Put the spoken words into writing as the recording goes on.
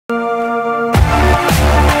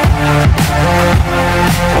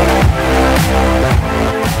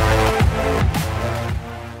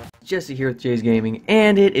Jesse here with Jay's Gaming,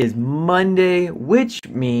 and it is Monday, which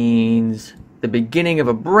means the beginning of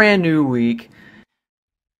a brand new week.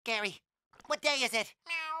 Gary, what day is it?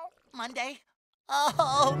 Monday?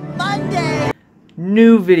 Oh, Monday!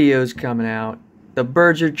 New videos coming out. The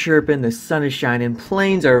birds are chirping, the sun is shining,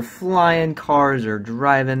 planes are flying, cars are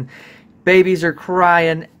driving, babies are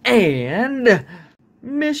crying, and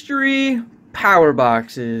mystery power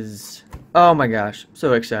boxes. Oh my gosh,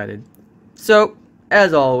 so excited. So,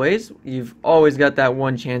 as always, you've always got that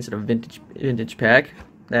one chance at a vintage pack.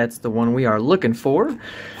 That's the one we are looking for.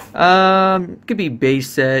 Could be base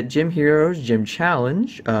set, Gym Heroes, Gym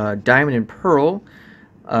Challenge, Diamond and Pearl,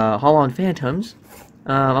 Hollow Phantoms.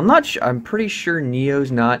 I'm pretty sure Neo's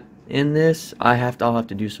not in this. I'll have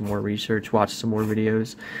to do some more research, watch some more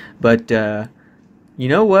videos. But you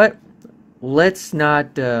know what? Let's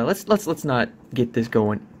not get this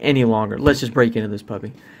going any longer. Let's just break into this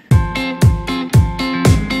puppy.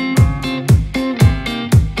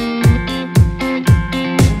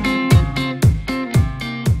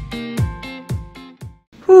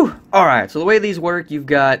 Alright, so the way these work, you've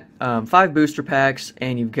got 5 booster packs,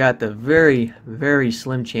 and you've got the very, very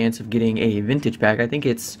slim chance of getting a vintage pack. I think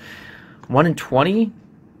it's 1 in 20,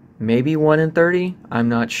 maybe 1 in 30, I'm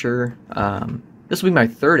not sure. This will be my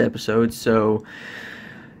 3rd episode, so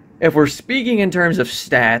if we're speaking in terms of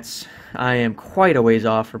stats, I am quite a ways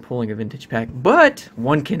off for pulling a vintage pack, but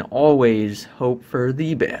one can always hope for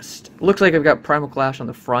the best. Looks like I've got Primal Clash on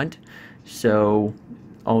the front, so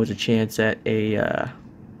always a chance at a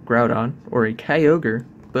Groudon or a Kyogre,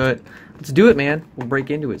 but let's do it, man. We'll break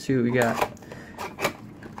into it, see what we got.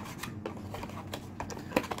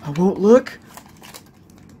 I won't look.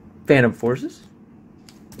 Phantom Forces,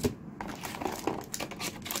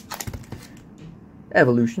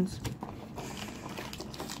 Evolutions,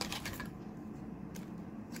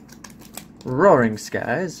 Roaring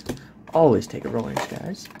Skies, always take a Roaring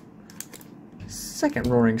Skies, second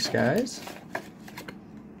Roaring Skies,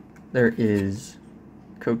 there is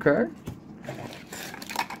code card.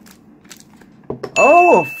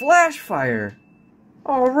 Oh, a Flash Fire!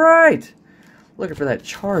 Alright! Looking for that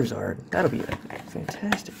Charizard. That'll be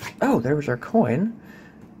fantastic. Oh, there was our coin.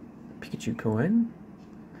 Pikachu coin.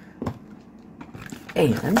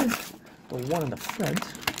 And the one in the front.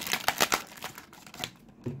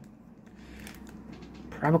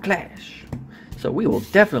 Primal Clash. So we will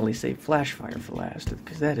definitely save Flash Fire for last,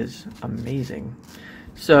 because that is amazing.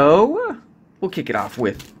 So we'll kick it off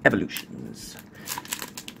with Evolutions.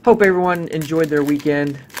 Hope everyone enjoyed their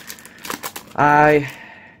weekend. I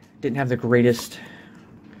didn't have the greatest.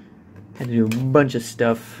 Had to do a bunch of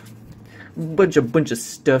stuff. Bunch of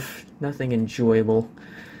stuff. Nothing enjoyable.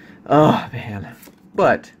 Oh, man.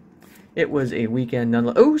 But it was a weekend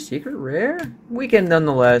nonetheless. Oh, secret rare? Weekend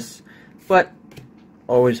nonetheless. But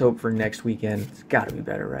always hope for next weekend. It's gotta be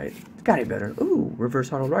better, right? It's gotta be better. Ooh, reverse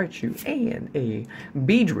hollow Raichu and a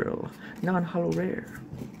Beedrill, non-hollow rare.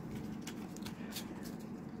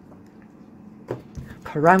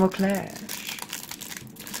 Primal Clash.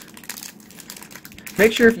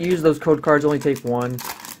 Make sure if you use those code cards, only take one.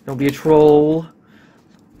 Don't be a troll.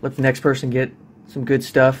 Let the next person get some good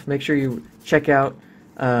stuff. Make sure you check out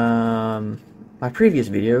my previous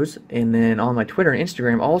videos, and then on my Twitter and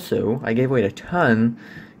Instagram also. I gave away a ton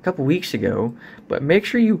a couple weeks ago, but make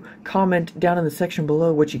sure you comment down in the section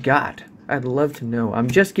below what you got. I'd love to know. I'm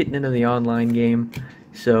just getting into the online game,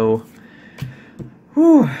 so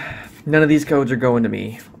whew, none of these codes are going to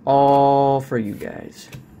me. All for you guys.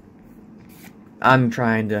 I'm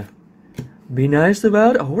trying to be nice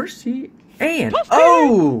about Horsey and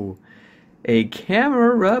oh, a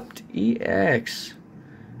Camerupt EX.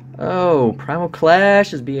 Oh, Primal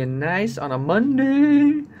Clash is being nice on a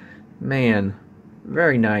Monday. Man,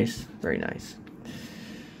 very nice, very nice.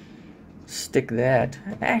 Stick that.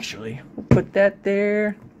 Actually, we'll put that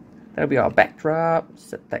there. That'll be our backdrop.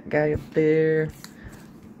 Set that guy up there.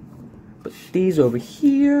 Put these over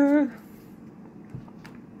here.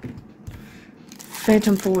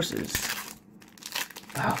 Phantom Forces.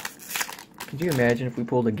 Oh, could you imagine if we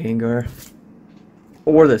pulled a Gengar?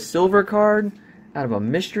 Or the silver card out of a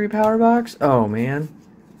mystery power box? Oh, man.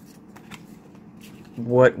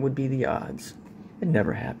 What would be the odds? It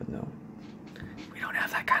never happened, though. We don't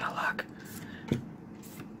have that kind of luck.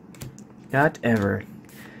 Not ever.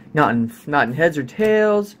 Not in heads or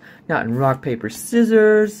tails. Not in rock, paper,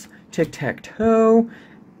 scissors. Tic-tac-toe.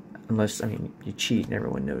 Unless, I mean, you cheat and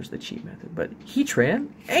everyone knows the cheat method. But Heatran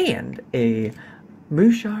and a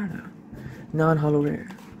Musharna. Non-hollow rare.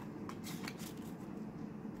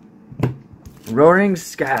 Roaring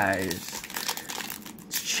Skies.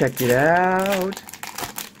 Let's check it out.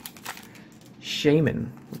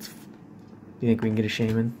 Shaman. Let's You think we can get a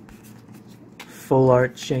shaman? Full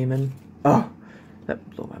art shaman? Oh, that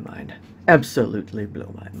blow my mind. Absolutely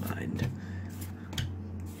blow my mind.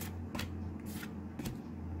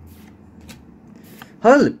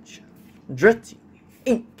 Halluch, Drutty,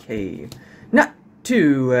 Inkay, not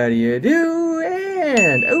too, how do you do?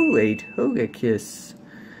 And, oh, a Toga Kiss.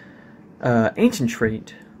 Ancient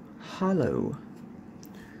Trait, Hollow.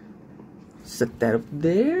 Set that up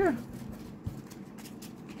there.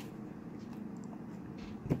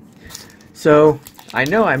 So, I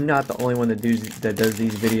know I'm not the only one that does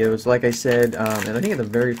these videos. Like I said, and I think in the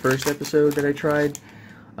very first episode that I tried,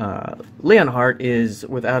 Leon Hart is,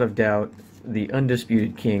 without a doubt, the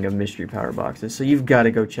undisputed king of mystery power boxes. So you've got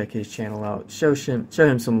to go check his channel out. Show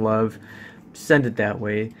him some love. Send it that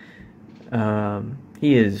way.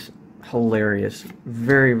 He is hilarious.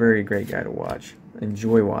 Very, very great guy to watch.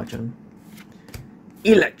 Enjoy watching.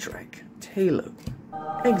 Electric, Taylor,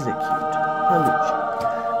 Execute, Halluch.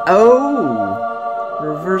 Oh!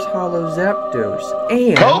 Reverse Hollow Zapdos.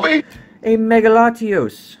 And Kobe! A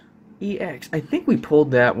Megalatios EX. I think we pulled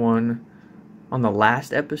that one on the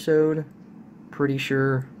last episode. Pretty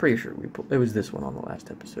sure it was this one on the last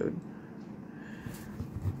episode.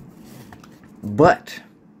 But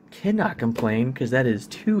cannot complain because that is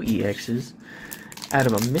 2 EXs out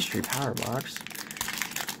of a mystery power box.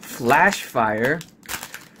 Flash Fire.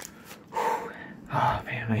 Oh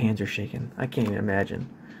man, my hands are shaking. I can't even imagine.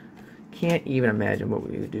 Can't even imagine what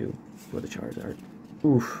we would do with a Charizard.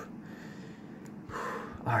 Oof.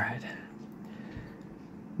 Alright.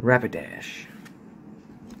 Rapidash.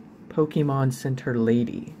 Pokemon Center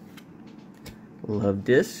Lady. Love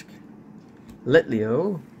Disc.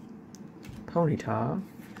 Litleo. Ponyta.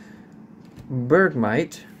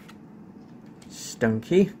 Bergmite.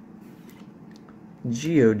 Stunky.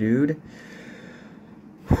 Geodude.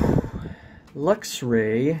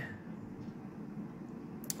 Luxray.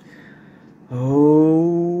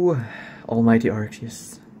 Oh, Almighty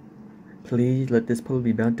Arceus. Please let this pull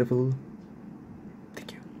be bountiful.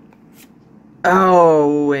 Thank you.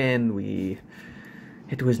 Oh, and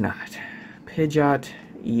it was not. Pidgeot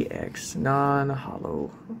EX,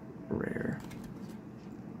 non-hollow rare.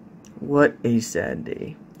 What a sad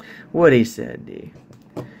day. What a sad day.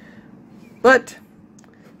 But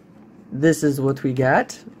this is what we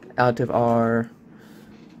got out of our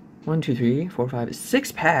 1, 2, 3, 4, 5,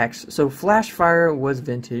 6 packs. So Flash Fire was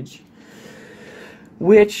vintage,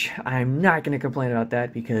 which I'm not going to complain about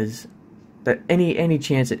that because any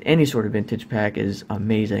chance at any sort of vintage pack is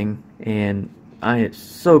amazing, and I am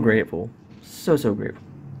so grateful, so grateful.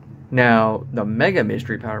 Now the Mega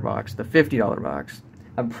Mystery Power Box, the $50 box,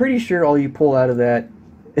 I'm pretty sure all you pull out of that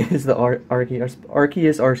is the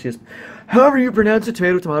Arceus, however you pronounce it,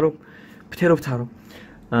 potato,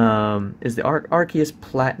 is the Arceus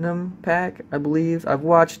Platinum pack, I believe. I've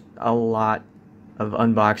watched a lot of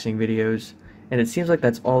unboxing videos, and it seems like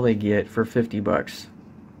that's all they get for 50 bucks.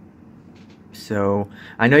 So,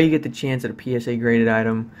 I know you get the chance at a PSA graded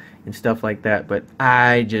item and stuff like that, but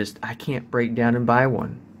I can't break down and buy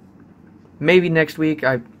one. Maybe next week,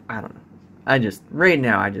 I don't know. Right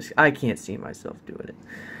now, I can't see myself doing it.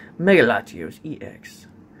 Megalatios EX.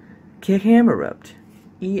 Kickhammerupt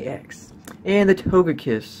EX. And the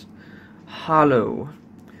Togekiss Hollow.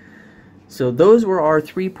 So those were our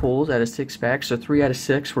 3 pulls out of 6 packs. So 3 out of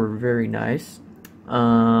 6 were very nice.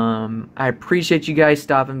 I appreciate you guys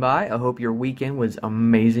stopping by. I hope your weekend was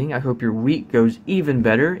amazing. I hope your week goes even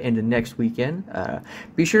better into next weekend.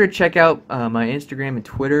 Be sure to check out my Instagram and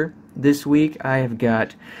Twitter this week. I have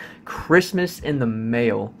got Christmas in the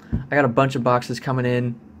mail. I got a bunch of boxes coming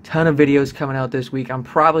in. Ton of videos coming out this week. I'm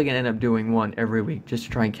probably going to end up doing one every week just to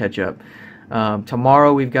try and catch up.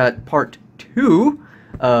 Tomorrow we've got part 2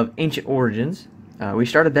 of Ancient Origins. We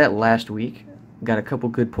started that last week. Got a couple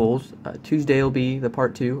good pulls. Tuesday will be the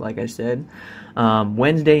part 2, like I said.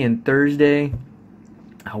 Wednesday and Thursday.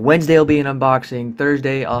 Wednesday will be an unboxing.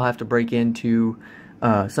 Thursday I'll have to break into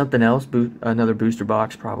something else, another booster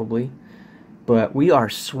box probably. But we are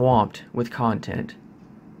swamped with content.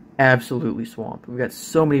 Absolutely swamped. We've got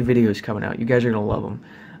so many videos coming out. You guys are gonna love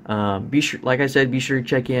them. Be sure, like I said, be sure to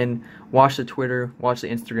check in, watch the Twitter, watch the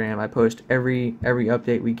Instagram. I post every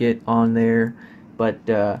update we get on there. But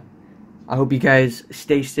I hope you guys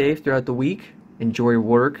stay safe throughout the week. Enjoy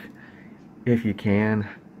work if you can.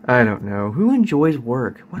 I don't know. Who enjoys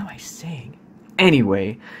work? What am I saying?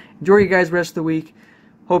 Anyway, enjoy you guys' rest of the week.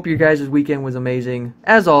 Hope your guys' weekend was amazing.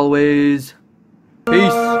 As always,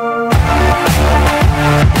 peace.